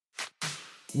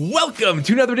Welcome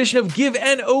to another edition of Give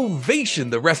an Ovation,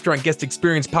 the restaurant guest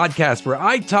experience podcast where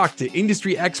I talk to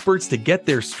industry experts to get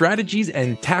their strategies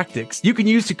and tactics you can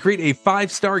use to create a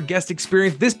 5-star guest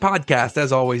experience. This podcast,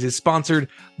 as always, is sponsored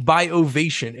by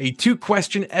Ovation, a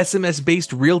 2-question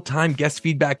SMS-based real-time guest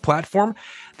feedback platform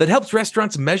that helps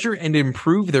restaurants measure and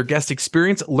improve their guest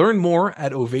experience. Learn more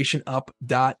at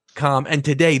ovationup.com. And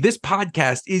today, this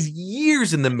podcast is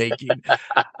years in the making.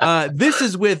 This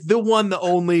is with the one, the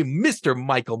only Mr.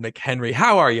 Michael McHenry.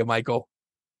 How are you, Michael?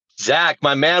 Zach,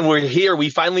 my man, we're here. We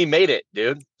finally made it,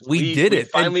 dude. We did it.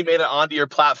 Finally made it onto your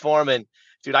platform. And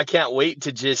dude, I can't wait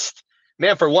to just,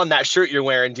 man, for one, that shirt you're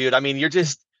wearing, dude. I mean,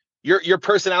 your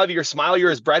personality, your smile,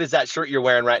 you're as bright as that shirt you're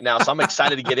wearing right now. So I'm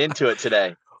excited to get into it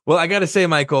today. Well, I got to say,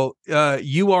 Michael,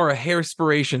 you are a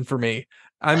hairspiration for me.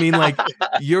 I mean, like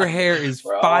your hair is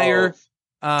fire.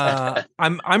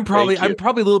 I'm probably a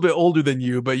little bit older than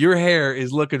you, but your hair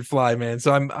is looking fly, man.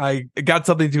 So I got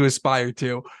something to aspire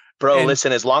to. Bro,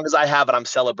 listen, as long as I have it, I'm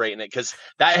celebrating it because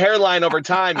that hairline over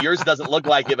time, yours doesn't look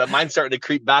like it, but mine's starting to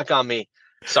creep back on me.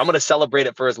 So I'm going to celebrate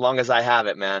it for as long as I have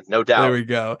it, man. No doubt. There we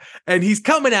go. And he's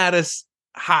coming at us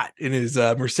hot in his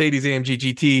Mercedes AMG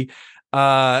GT.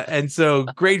 And so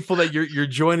grateful that you're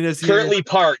joining us here.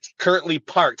 Currently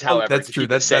parked, however. That's true.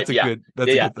 That's a good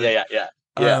thing.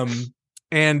 Yeah.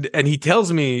 And he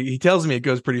tells me it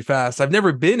goes pretty fast. I've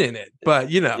never been in it, but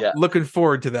looking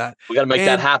forward to that. We got to make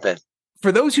that happen.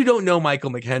 For those who don't know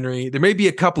Michael McHenry, there may be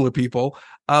a couple of people,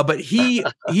 but he's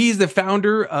the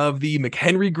founder of the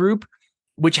McHenry Group,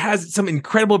 which has some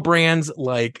incredible brands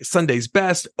like Sunday's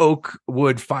Best, Oak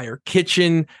Wood Fire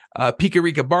Kitchen, Pica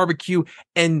Rica Barbecue,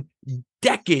 and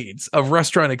decades of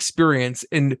restaurant experience.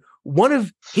 And one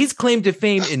of his claim to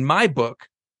fame in my book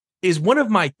is one of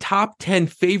my top 10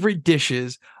 favorite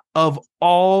dishes of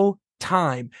all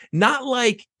time. Not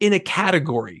like in a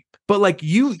category, but like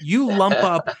you lump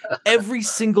up every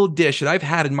single dish that I've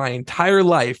had in my entire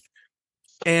life.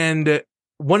 And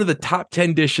one of the top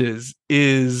 10 dishes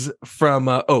is from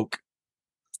Oak,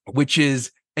 which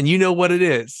is, and you know what it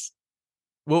is.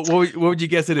 What would you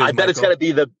guess it is? I bet Michael? it's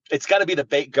got to be the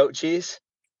baked goat cheese.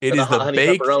 It is the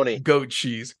baked pepperoni. Goat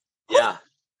cheese. Yeah.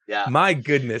 My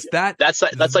goodness, that's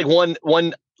like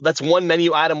one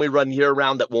menu item we run year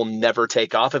round that will never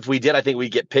take off. If we did, I think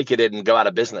we'd get picketed and go out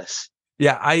of business.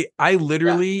 Yeah, I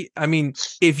literally, I mean,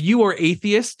 if you are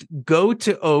atheist, go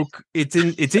to Oak. It's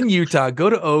in Utah.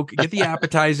 Go to Oak, get the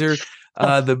appetizer,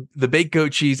 the baked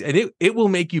goat cheese, and it will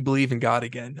make you believe in God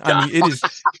again. I mean,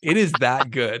 it is that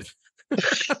good.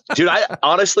 Dude,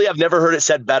 I've never heard it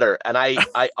said better. And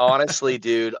I honestly,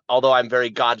 dude, although I'm very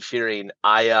God-fearing,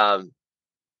 I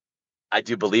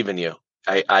do believe in you.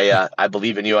 I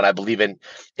believe in you, and I believe in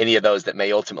any of those that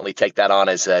may ultimately take that on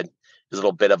as a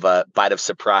little bit of a bite of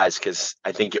surprise, because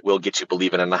I think it will get you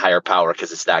believing in a higher power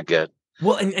because it's that good.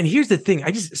 Well, and here's the thing.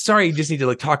 I just need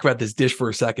to talk about this dish for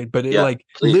a second, but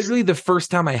literally the first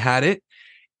time I had it,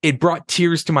 it brought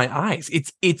tears to my eyes.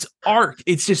 It's art.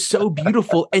 It's just so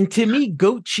beautiful. And to me,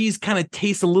 goat cheese kind of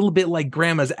tastes a little bit like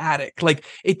grandma's attic. Like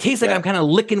it tastes like I'm kind of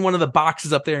licking one of the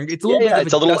boxes up there. And it's a little bit of a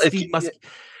dusty, musky.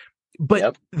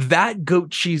 But that goat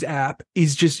cheese app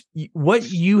is just, what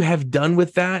you have done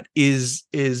with that is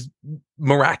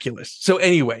miraculous. So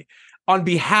anyway, on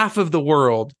behalf of the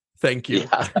world, thank you.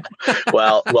 Yeah.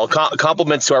 Well,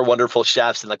 compliments to our wonderful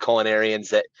chefs and the culinarians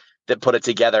that put it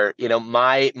together. You know,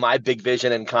 my big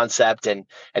vision and concept and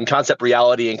concept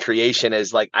reality and creation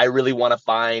is like, I really want to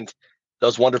find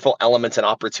those wonderful elements and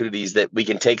opportunities that we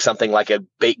can take something like a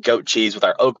baked goat cheese with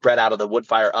our oak bread out of the wood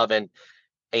fire oven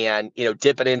and,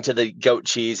 dip it into the goat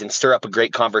cheese and stir up a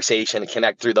great conversation and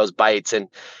connect through those bites. And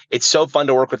it's so fun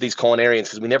to work with these culinarians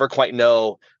because we never quite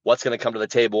know what's going to come to the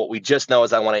table. What we just know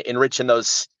is I want to enrich in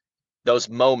those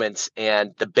moments.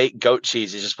 And the baked goat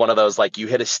cheese is just one of those, like, you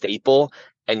hit a staple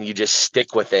and you just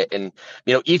stick with it. And,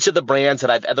 each of the brands that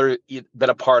I've ever been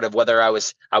a part of, whether I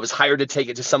was hired to take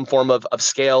it to some form of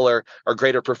scale or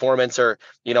greater performance, or,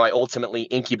 I ultimately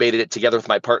incubated it together with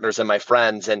my partners and my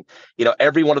friends. And,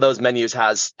 every one of those menus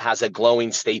has a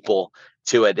glowing staple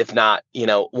to it. If not,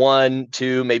 1,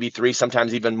 2, maybe 3,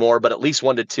 sometimes even more, but at least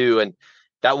 1 to 2. And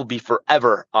that will be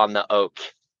forever on the Oak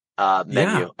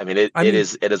menu. Yeah. I mean, it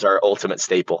is our ultimate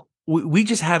staple. We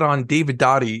just had on David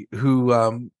Dottie, who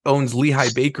owns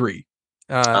Lehigh Bakery,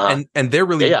 and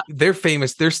they're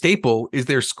famous. Their staple is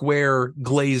their square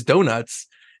glazed donuts,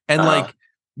 and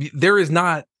there is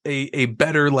not a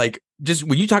better, just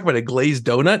when you talk about a glazed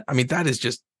donut, I mean, that is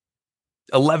just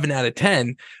 11 out of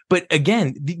 10. But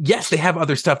again, yes, they have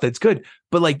other stuff that's good,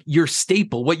 but your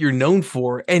staple, what you're known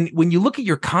for, and when you look at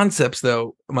your concepts,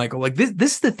 though, Michael, this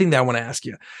is the thing that I want to ask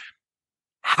you.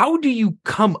 how do you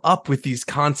come up with these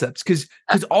concepts? Because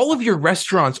all of your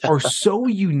restaurants are so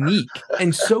unique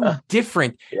and so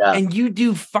different. Yeah. And you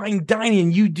do fine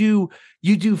dining, you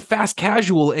do fast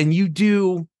casual, and you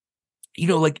do,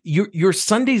 like your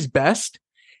Sunday's Best.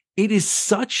 It is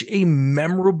such a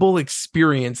memorable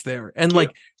experience there. And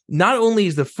like, not only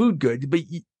is the food good,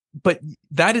 but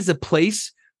that is a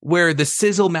place where the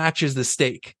sizzle matches the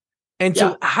steak. And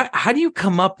so how do you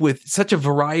come up with such a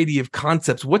variety of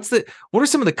concepts? What are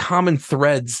some of the common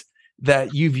threads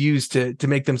that you've used to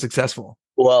make them successful?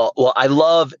 Well, I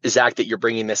love, Zach, that you're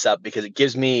bringing this up because it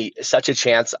gives me such a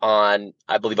chance on,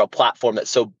 I believe, a platform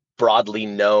that's so broadly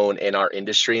known in our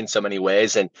industry in so many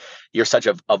ways. And you're such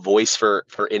a voice for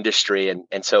industry.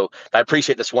 And so I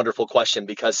appreciate this wonderful question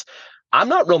because I'm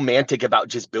not romantic about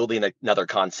just building another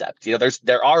concept.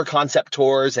 There are concept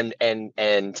tours and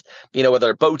whether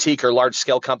they're boutique or large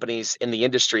scale companies in the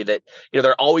industry that,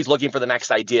 they're always looking for the next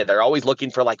idea. They're always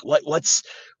looking for like, what's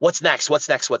next? What's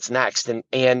next?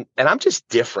 And I'm just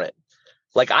different.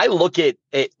 Like I look at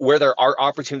it where there are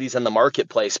opportunities in the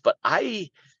marketplace, but I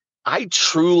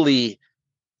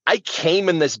came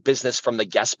in this business from the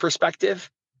guest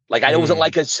perspective. Like I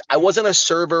wasn't a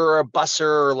server or a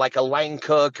busser or like a line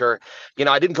cook or,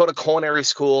 I didn't go to culinary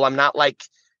school. I'm not like,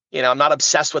 I'm not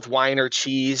obsessed with wine or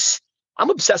cheese. I'm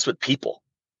obsessed with people.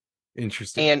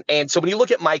 Interesting. And so when you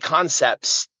look at my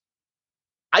concepts,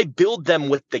 I build them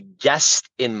with the guest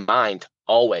in mind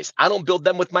always. I don't build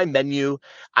them with my menu.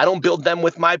 I don't build them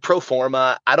with my pro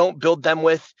forma. I don't build them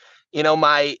with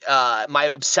my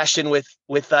obsession with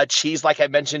cheese, like I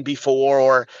mentioned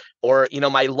before, or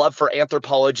my love for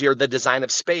anthropology or the design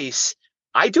of space.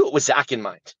 I do it with Zach in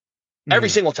mind every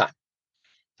single time.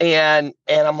 And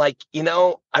I'm like,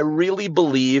 I really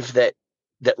believe that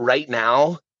right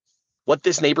now, what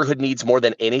this neighborhood needs more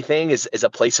than anything is a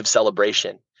place of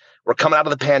celebration. We're coming out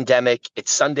of the pandemic.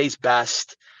 It's Sunday's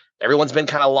Best. Everyone's been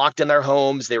kind of locked in their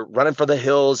homes. They're running for the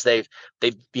hills. They've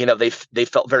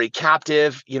felt very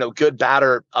captive, good, bad,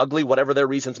 or ugly, whatever their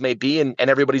reasons may be. And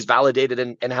everybody's validated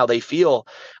in how they feel.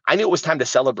 I knew it was time to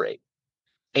celebrate.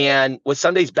 And with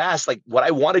Sunday's Best, like what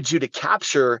I wanted you to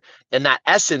capture in that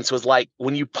essence was like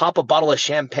when you pop a bottle of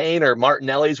champagne or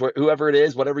Martinelli's, whoever it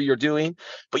is, whatever you're doing,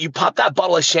 but you pop that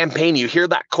bottle of champagne, you hear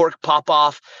that cork pop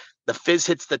off, the fizz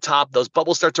hits the top, those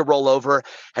bubbles start to roll over,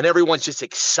 and everyone's just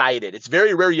excited. It's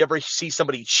very rare you ever see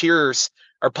somebody cheers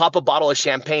or pop a bottle of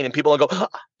champagne and people will go,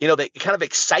 the kind of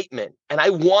excitement. And I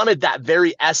wanted that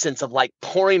very essence of like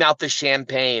pouring out the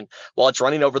champagne while it's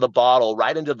running over the bottle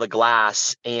right into the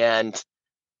glass. And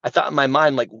I thought in my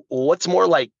mind, like, what's more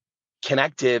like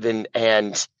connective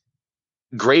and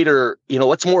greater,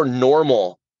 what's more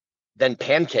normal than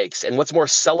pancakes and what's more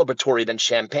celebratory than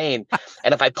champagne?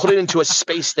 And if I put it into a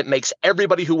space that makes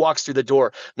everybody who walks through the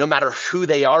door, no matter who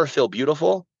they are, feel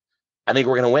beautiful, I think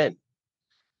we're going to win.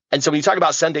 And so when you talk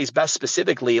about Sunday's Best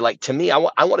specifically, like to me, I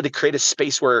wanted to create a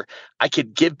space where I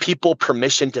could give people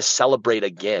permission to celebrate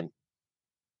again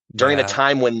during a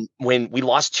time when we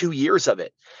lost 2 years of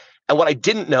it. And what I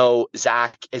didn't know,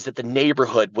 Zach, is that the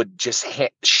neighborhood would just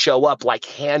show up like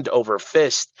hand over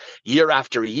fist year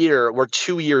after year. We're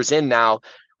 2 years in now.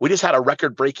 We just had a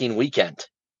record-breaking weekend.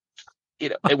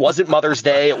 It wasn't Mother's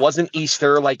Day. It wasn't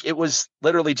Easter. Like it was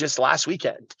literally just last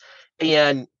weekend.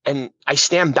 And I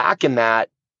stand back in that.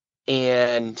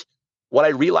 And what I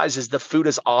realize is the food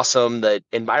is awesome. The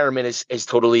environment is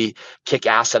totally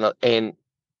kick-ass. And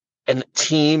the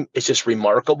team is just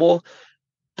remarkable.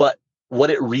 But what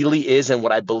it really is and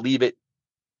what I believe it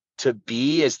to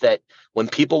be is that when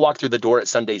people walk through the door at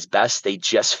Sunday's Best, they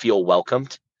just feel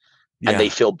welcomed and they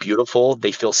feel beautiful.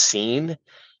 They feel seen.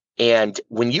 And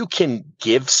when you can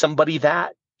give somebody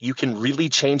that, you can really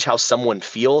change how someone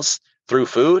feels through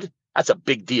food. That's a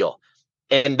big deal.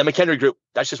 And the McHenry Group,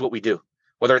 that's just what we do.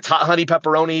 Whether it's hot honey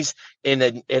pepperonis in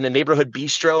a neighborhood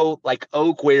bistro like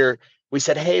Oak, where we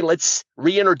said, hey, let's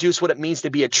reintroduce what it means to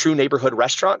be a true neighborhood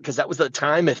restaurant. Because that was the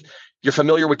time, if you're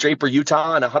familiar with Draper,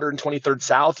 Utah and 123rd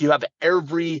South, you have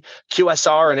every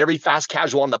QSR and every fast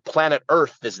casual on the planet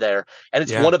Earth is there. And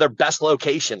it's one of their best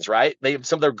locations, right? They have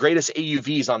some of their greatest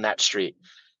AUVs on that street.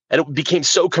 And it became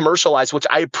so commercialized, which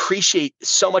I appreciate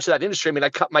so much of that industry. I mean, I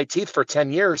cut my teeth for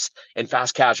 10 years in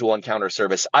fast casual and counter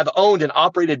service. I've owned and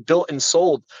operated, built and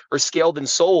sold, or scaled and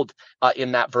sold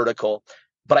in that vertical.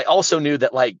 But I also knew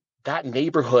that like that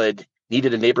neighborhood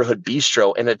needed a neighborhood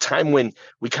bistro. And at a time when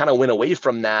we kind of went away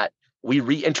from that, we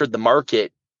re-entered the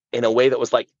market in a way that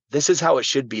was like, this is how it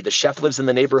should be. The chef lives in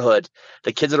the neighborhood.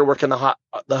 The kids that are working the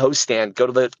host stand go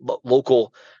to the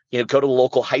local, go to the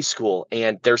local high school,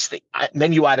 and there's the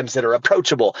menu items that are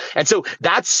approachable. And so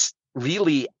that's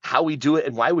really how we do it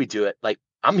and why we do it. Like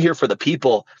I'm here for the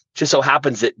people. Just so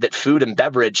happens that food and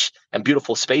beverage and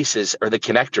beautiful spaces are the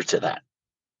connector to that.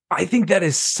 I think that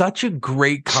is such a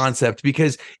great concept,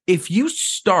 because if you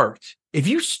start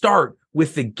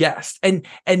with the guest and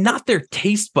not their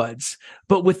taste buds,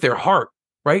 but with their heart,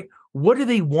 right? What are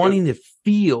they wanting to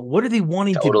feel? What are they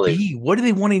wanting to be? What are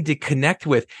they wanting to connect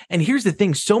with? And here's the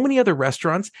thing. So many other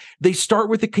restaurants, they start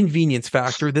with the convenience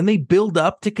factor, then they build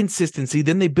up to consistency,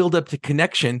 then they build up to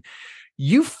connection.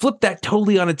 You flip that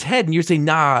totally on its head and you're saying,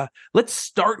 nah, let's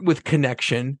start with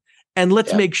connection and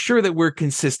let's make sure that we're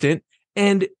consistent.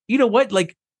 And you know what?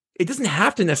 Like, it doesn't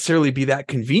have to necessarily be that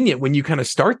convenient when you kind of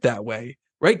start that way,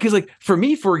 right? Because like for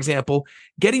me, for example,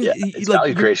 getting it's like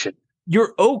value creation.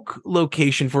 Your Oak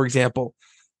location, for example,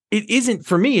 it isn't,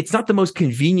 for me, it's not the most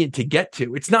convenient to get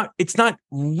to. It's not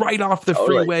right off the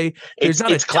freeway. There's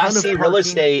not it's a ton Class of C parking. real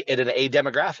estate in an A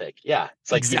demographic. Yeah.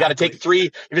 It's like you got to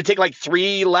take like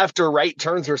 3 left or right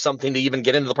turns or something to even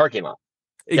get into the parking lot.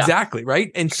 Exactly.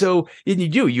 Right. And so you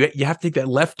have to take that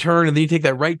left turn, and then you take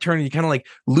that right turn, and you kind of like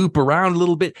loop around a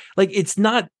little bit. Like it's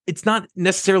not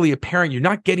necessarily apparent. You're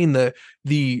not getting the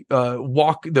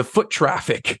foot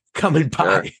traffic coming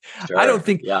by. Sure. I don't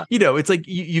think, it's like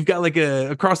you've got like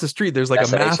across the street, there's like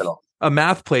a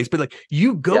math place, but like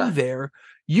you go there,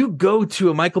 you go to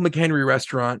a Michael McHenry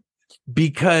restaurant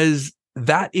because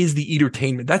that is the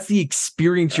entertainment. That's the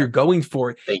experience you're going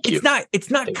for. It's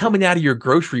not coming out of your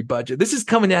grocery budget. This is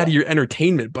coming out of your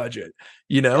entertainment budget,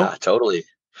 Yeah, totally.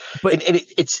 But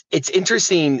it's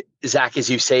interesting, Zach, as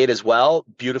you say it as well,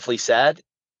 beautifully said,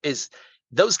 is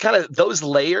those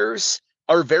layers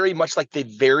are very much like the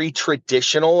very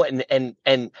traditional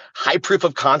and high proof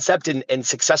of concept and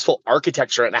successful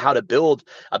architecture and how to build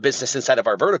a business inside of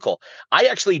our vertical. I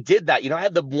actually did that. I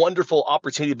had the wonderful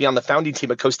opportunity to be on the founding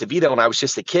team at Costa Vida when I was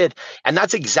just a kid. And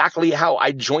that's exactly how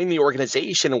I joined the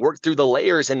organization and worked through the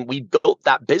layers. And we built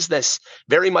that business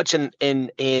very much in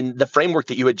the framework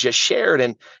that you had just shared.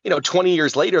 And, 20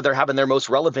 years later, they're having their most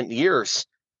relevant years.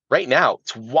 Right now,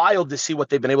 it's wild to see what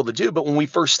they've been able to do. But when we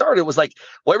first started, it was like,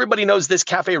 well, everybody knows this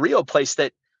Cafe Rio place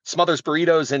that smothers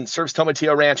burritos and serves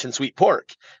tomatillo ranch and sweet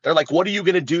pork. They're like, what are you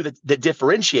going to do that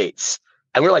differentiates?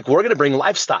 And we're like, we're going to bring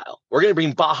lifestyle. We're going to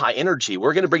bring Baja energy.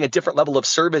 We're going to bring a different level of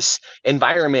service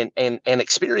environment and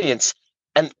experience.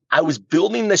 And I was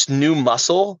building this new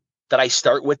muscle that I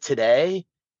start with today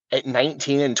at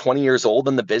 19 and 20 years old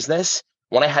in the business,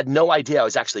 when I had no idea I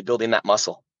was actually building that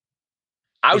muscle.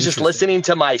 I was just listening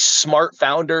to my smart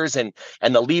founders and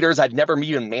the leaders. I'd never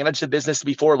even managed a business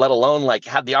before, let alone like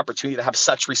had the opportunity to have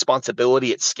such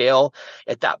responsibility at scale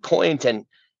at that point. And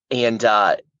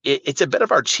it's a bit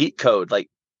of our cheat code. Like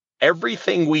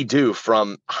everything we do,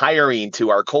 from hiring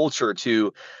to our culture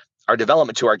to our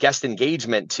development to our guest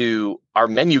engagement to our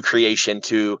menu creation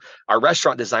to our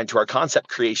restaurant design to our concept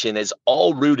creation, is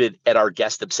all rooted at our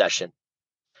guest obsession.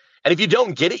 And if you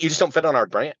don't get it, you just don't fit on our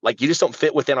brand. Like you just don't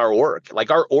fit within our org.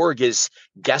 Like our org is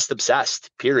guest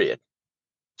obsessed, period.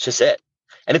 It's just it.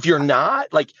 And if you're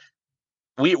not, like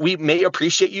we may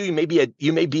appreciate you. You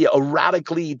may be a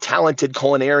radically talented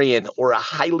culinarian or a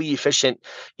highly efficient,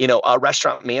 a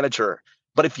restaurant manager.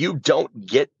 But if you don't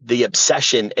get the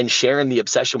obsession and sharing the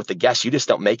obsession with the guests, you just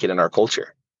don't make it in our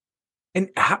culture. And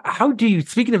how do you,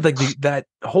 speaking of like that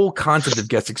whole concept of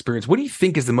guest experience, what do you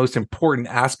think is the most important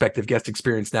aspect of guest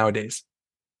experience nowadays?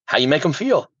 How you make them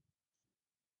feel.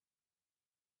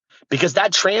 Because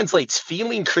that translates.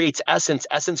 Feeling creates essence.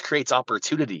 Essence creates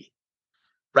opportunity,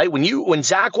 right? When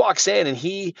Zach walks in and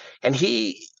he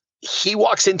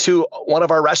walks into one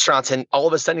of our restaurants, and all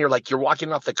of a sudden you're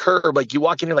walking off the curb, like you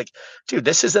walk in, you're like, dude,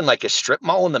 this isn't like a strip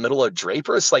mall in the middle of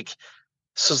Drapers. Like,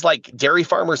 this is like dairy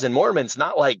farmers and Mormons,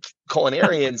 not like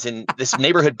culinarians in this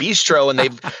neighborhood bistro. And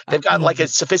they've got like a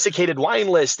sophisticated wine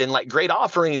list and like great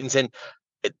offerings, and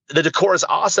the decor is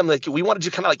awesome. Like we wanted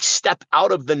to kind of like step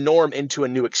out of the norm into a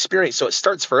new experience. So it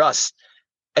starts for us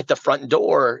at the front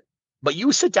door, but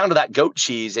you sit down to that goat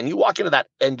cheese and you walk into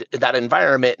that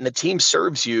environment and the team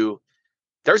serves you.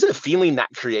 There's a feeling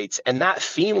that creates, and that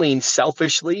feeling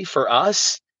selfishly for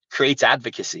us creates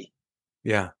advocacy.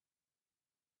 Yeah.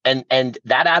 And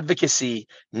that advocacy,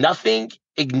 nothing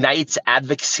ignites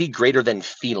advocacy greater than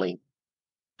feeling,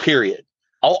 period.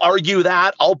 I'll argue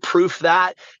that. I'll proof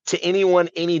that to anyone,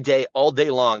 any day, all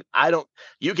day long.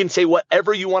 You can say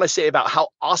whatever you want to say about how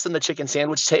awesome the chicken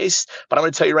sandwich tastes, but I'm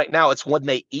going to tell you right now, it's when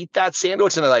they eat that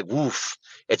sandwich and they're like, woof,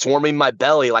 it's warming my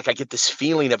belly. Like I get this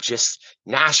feeling of just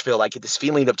Nashville. I get this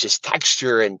feeling of just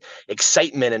texture and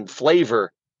excitement and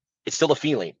flavor. It's still a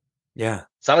feeling. Yeah.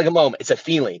 It's not like a moment. It's a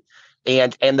feeling.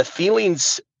 And the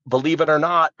feelings believe it or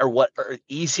not, are what are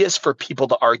easiest for people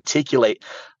to articulate.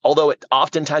 Although it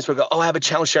oftentimes will go, oh, I have a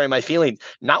challenge sharing my feeling.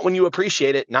 Not when you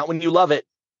appreciate it, not when you love it.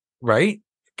 Right.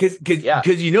 Yeah.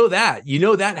 Because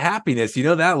that happiness,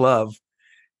 that love.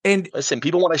 And Listen,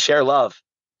 people want to share love.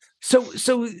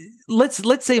 so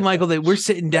let's say, Michael, that we're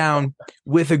sitting down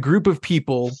with a group of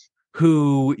people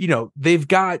who, they've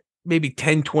got maybe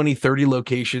 10, 20, 30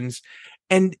 locations.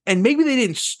 And maybe they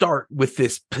didn't start with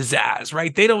this pizzazz,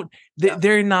 right?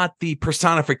 They're not the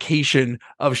personification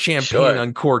of champagne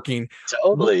uncorking.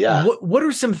 Totally, yeah. What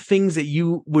are some things that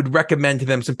you would recommend to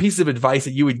them, some pieces of advice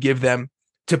that you would give them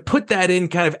to put that in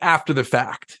kind of after the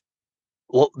fact?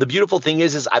 Well, the beautiful thing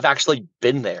is I've actually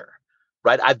been there,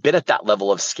 right? I've been at that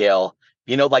level of scale.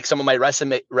 Like some of my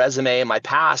resume in my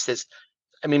past is,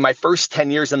 my first 10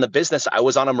 years in the business, I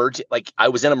was in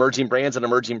emerging brands and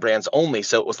emerging brands only.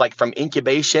 So it was like from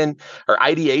incubation or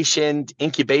ideation,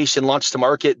 incubation, launch to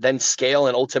market, then scale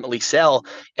and ultimately sell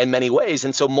in many ways.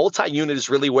 And so multi-unit is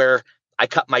really where I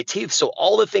cut my teeth. So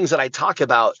all the things that I talk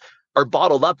about are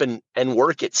bottled up and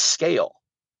work at scale,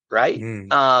 right?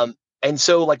 And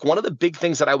so like one of the big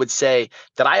things that I would say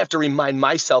that I have to remind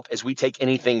myself as we take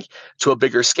anything to a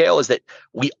bigger scale is that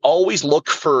we always look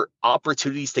for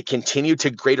opportunities to continue to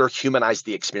greater humanize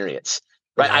the experience,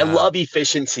 right? Yeah. I love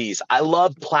efficiencies. I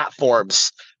love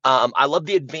platforms. I love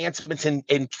the advancements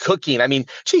in cooking.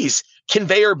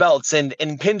 Conveyor belts and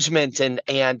impingement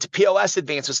and POS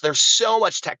advances. There's so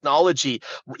much technology,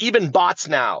 even bots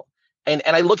now. And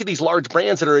I look at these large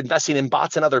brands that are investing in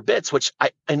bots and other bits, which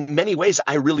in many ways,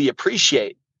 I really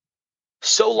appreciate.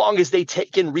 So long as they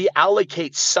take and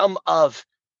reallocate some of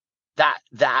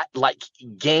that like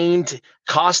gained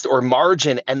cost or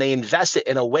margin, and they invest it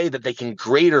in a way that they can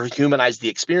greater humanize the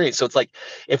experience. So it's like,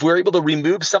 if we're able to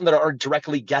remove some that aren't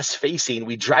directly guest facing,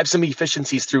 we drive some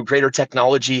efficiencies through greater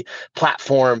technology,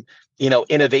 platform,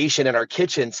 innovation in our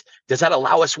kitchens. Does that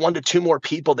allow us 1 to 2 more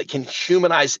people that can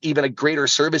humanize even a greater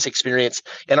service experience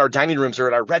in our dining rooms or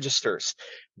at our registers?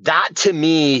 That to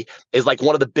me is like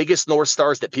one of the biggest North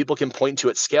Stars that people can point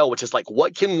to at scale, which is like,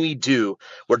 what can we do?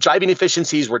 We're driving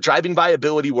efficiencies, we're driving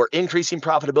viability, we're increasing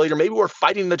profitability, or maybe we're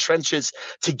fighting the trenches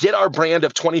to get our brand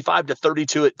of 25 to 30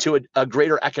 to a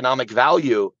greater economic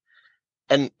value.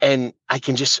 And I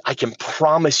can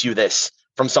promise you this,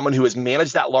 from someone who has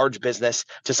managed that large business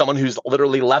to someone who's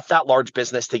literally left that large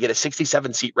business to get a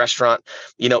 67-seat restaurant,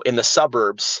 in the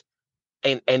suburbs,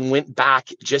 and went back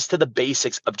just to the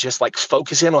basics of just like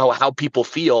focusing on how people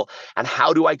feel and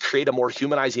how do I create a more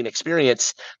humanizing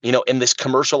experience, in this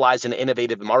commercialized and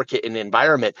innovative market and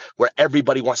environment where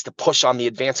everybody wants to push on the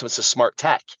advancements of smart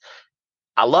tech.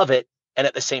 I love it. And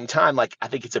at the same time, like, I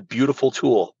think it's a beautiful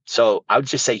tool. So I would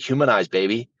just say humanize,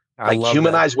 baby. I love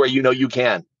humanize that. where you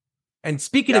can. And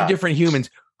speaking of different humans,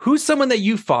 who's someone that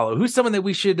you follow? Who's someone that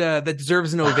we should that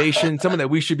deserves an ovation? Someone that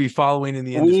we should be following in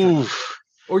the industry,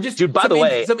 or just dude. By the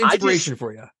way, some inspiration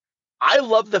for you. I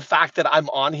love the fact that I'm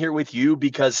on here with you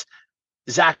because,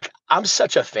 Zach, I'm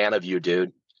such a fan of you,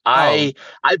 dude. I've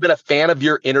been a fan of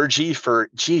your energy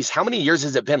for, how many years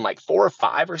has it been? Like 4 or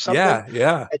 5 or something?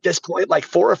 Yeah. At this point, like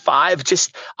 4 or 5,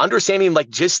 just understanding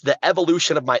like just the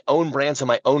evolution of my own brands and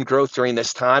my own growth during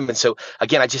this time. And so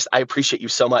again, I appreciate you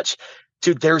so much.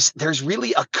 Dude, there's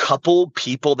really a couple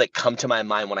people that come to my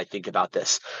mind when I think about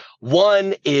this.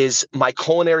 One is my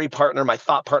culinary partner, my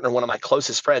thought partner, one of my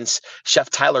closest friends, Chef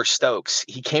Tyler Stokes.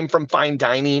 He came from fine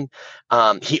dining.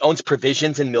 He owns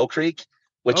Provisions in Mill Creek,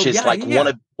 which is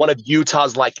one of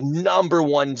Utah's like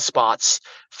 #1 spots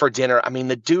for dinner.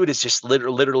 The dude is just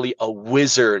literally a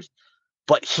wizard,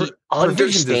 but he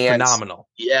understands. Provisions is phenomenal.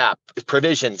 Yeah,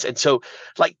 Provisions. And so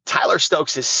like Tyler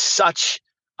Stokes is such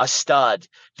a stud.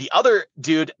 The other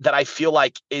dude that I feel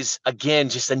like is, again,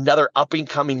 just another up and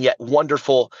coming yet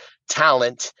wonderful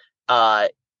talent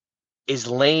is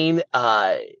Lane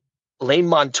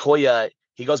Montoya.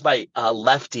 He goes by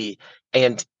Lefty,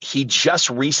 and he just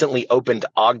recently opened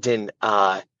Ogden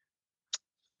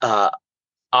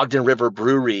River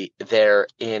Brewery there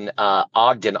in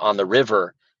Ogden on the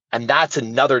river. And that's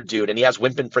another dude. And he has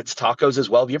Wimp and Fritz tacos as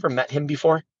well. Have you ever met him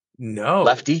before? No.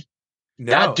 Lefty?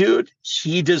 No. That dude,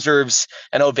 he deserves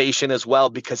an ovation as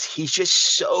well because he's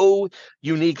just so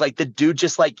unique. Like the dude,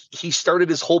 just like he started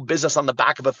his whole business on the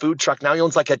back of a food truck. Now he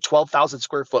owns like a 12,000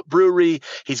 square foot brewery.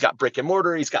 He's got brick and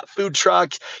mortar. He's got food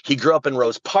truck. He grew up in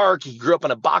Rose Park. He grew up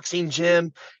in a boxing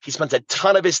gym. He spends a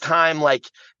ton of his time like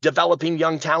developing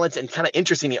young talents, and kind of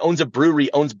interesting. He owns a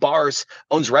brewery, owns bars,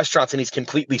 owns restaurants, and he's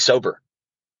completely sober.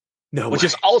 Which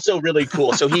is also really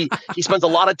cool. So he spends a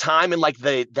lot of time in like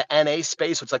the NA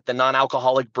space, which is like the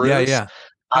non-alcoholic brews. Yeah.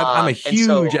 I'm a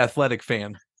huge athletic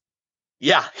fan.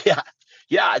 Yeah.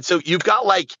 Yeah. And so you've got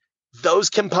like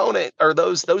those component or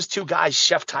those two guys,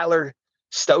 Chef Tyler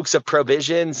Stokes of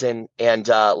Provisions and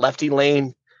Lefty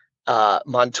Lane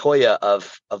Montoya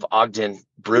of Ogden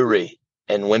Brewery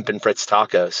and Wimp and Fritz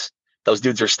Tacos. Those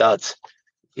dudes are studs.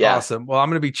 Yeah. Awesome. Well, I'm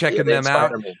going to be checking they them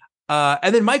out. me.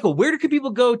 And then, Michael, where can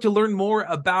people go to learn more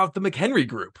about the McHenry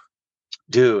Group?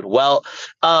 Dude, well,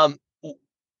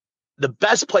 the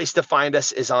best place to find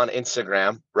us is on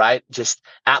Instagram, right? Just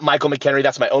at Michael McHenry.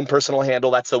 That's my own personal handle.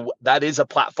 That is a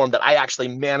platform that I actually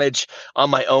manage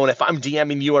on my own. If I'm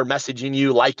DMing you or messaging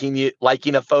you,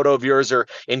 liking a photo of yours or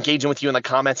engaging with you in the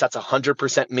comments, that's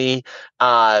 100% me.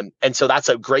 And so that's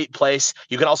a great place.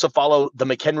 You can also follow the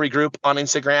McHenry Group on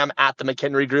Instagram at the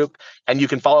McHenry Group, and you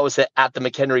can follow us at the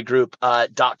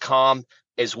McHenrygroup.com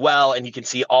as well. And you can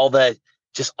see all the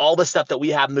stuff that we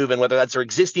have moving, whether that's our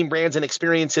existing brands and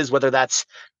experiences, whether that's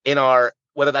in our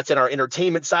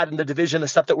entertainment side in the division, the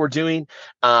stuff that we're doing.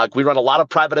 We run a lot of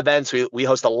private events. We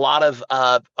host a lot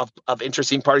of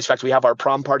interesting parties. In fact, we have our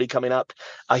prom party coming up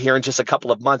here in just a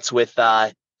couple of months with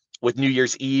New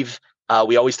Year's Eve.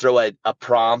 We always throw a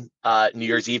prom New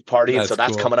Year's Eve party. And so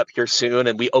that's cool. Coming up here soon.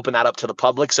 And we open that up to the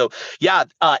public. So yeah,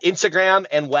 Instagram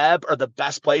and web are the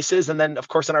best places. And then of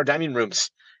course in our dining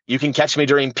rooms, you can catch me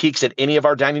during peaks at any of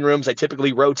our dining rooms. I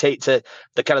typically rotate to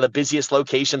the kind of the busiest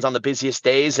locations on the busiest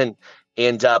days, and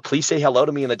please say hello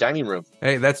to me in the dining room.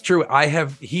 Hey, that's true.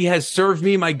 He has served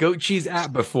me my goat cheese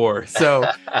app before. So,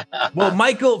 well,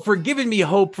 Michael, for giving me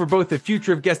hope for both the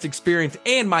future of guest experience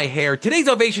and my hair, today's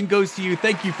ovation goes to you.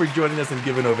 Thank you for joining us and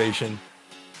giving ovation.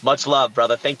 Much love,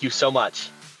 brother. Thank you so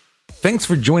much. Thanks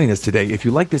for joining us today. If you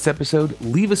like this episode,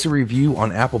 leave us a review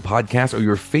on Apple Podcasts or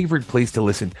your favorite place to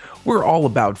listen. We're all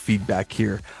about feedback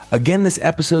here. Again, this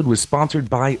episode was sponsored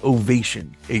by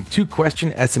Ovation, a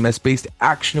 2-question SMS-based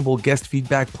actionable guest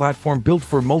feedback platform built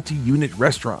for multi-unit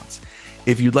restaurants.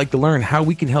 If you'd like to learn how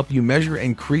we can help you measure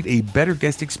and create a better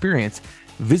guest experience,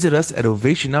 visit us at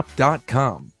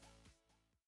ovationup.com.